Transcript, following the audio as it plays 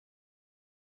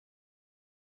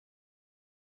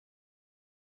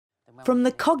From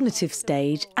the cognitive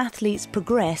stage, athletes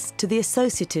progress to the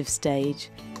associative stage.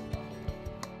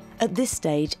 At this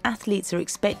stage, athletes are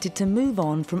expected to move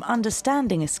on from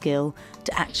understanding a skill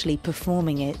to actually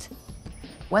performing it.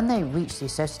 When they reach the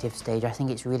associative stage, I think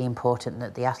it's really important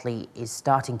that the athlete is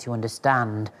starting to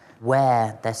understand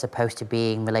where they're supposed to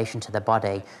be in relation to their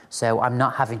body, so I'm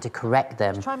not having to correct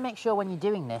them. Just try and make sure when you're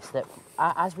doing this that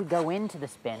as we go into the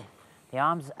spin, the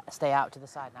arms stay out to the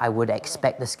side. I would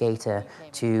expect the skater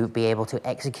to be able to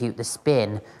execute the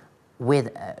spin with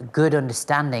a good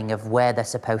understanding of where they're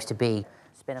supposed to be.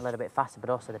 Spin a little bit faster, but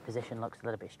also the position looks a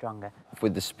little bit stronger.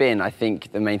 With the spin, I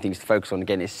think the main thing to focus on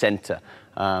again is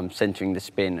centering the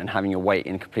spin and having your weight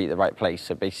in completely the right place.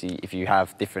 So basically, if you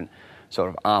have different sort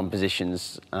of arm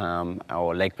positions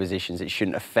or leg positions, it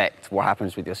shouldn't affect what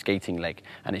happens with your skating leg,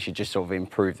 and it should just sort of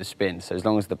improve the spin. So as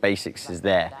long as the basics is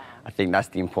there, I think that's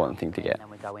the important thing to get.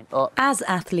 As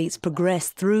athletes progress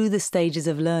through the stages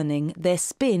of learning, their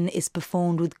spin is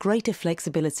performed with greater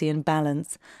flexibility and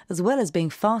balance, as well as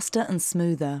being faster and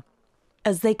smoother.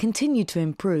 As they continue to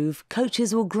improve,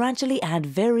 coaches will gradually add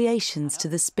variations to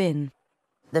the spin.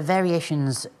 The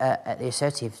variations at the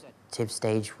associative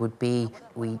stage would be,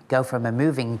 we go from a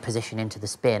moving position into the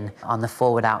spin on the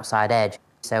forward outside edge.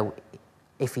 So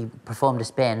if you performed a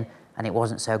spin and it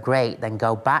wasn't so great, then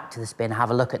go back to the spin,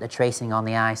 have a look at the tracing on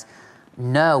the ice,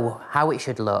 know how it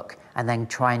should look, and then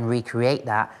try and recreate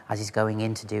that as he's going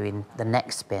into doing the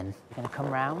next spin. You're going to come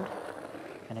round,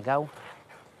 you're going to go,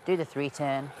 do the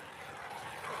 3-turn,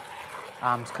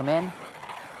 arms come in,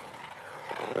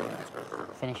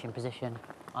 finishing position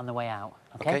on the way out,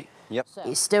 okay? Yep. So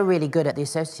it's still really good at the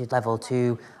associative level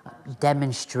to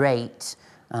demonstrate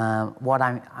what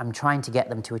I'm trying to get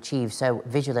them to achieve. So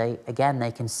visually, again,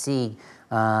 they can see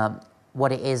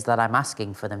what it is that I'm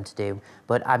asking for them to do.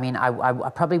 But I mean, I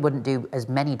probably wouldn't do as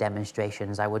many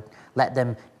demonstrations. I would let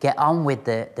them get on with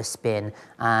the spin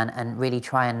and really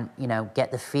try and, you know,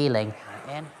 get the feeling.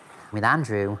 With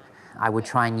Andrew, I would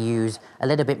try and use a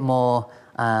little bit more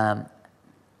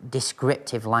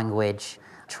descriptive language,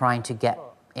 trying to get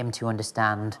him to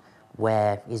understand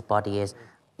where his body is.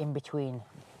 In between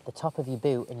the top of your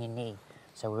boot and your knee.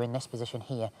 So we're in this position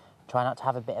here. Try not to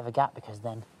have a bit of a gap, because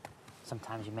then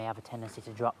sometimes you may have a tendency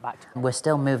to drop back. We're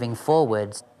still moving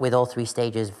forwards with all 3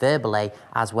 stages verbally,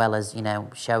 as well as, you know,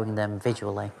 showing them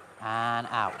visually. And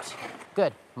out.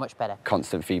 Good, much better.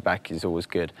 Constant feedback is always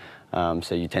good.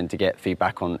 So you tend to get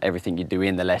feedback on everything you do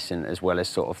in the lesson, as well as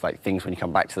sort of like things when you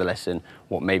come back to the lesson,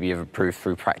 what maybe you've improved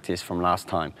through practice from last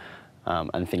time,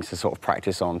 and things to sort of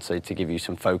practice on, so to give you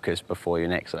some focus before your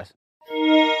next lesson.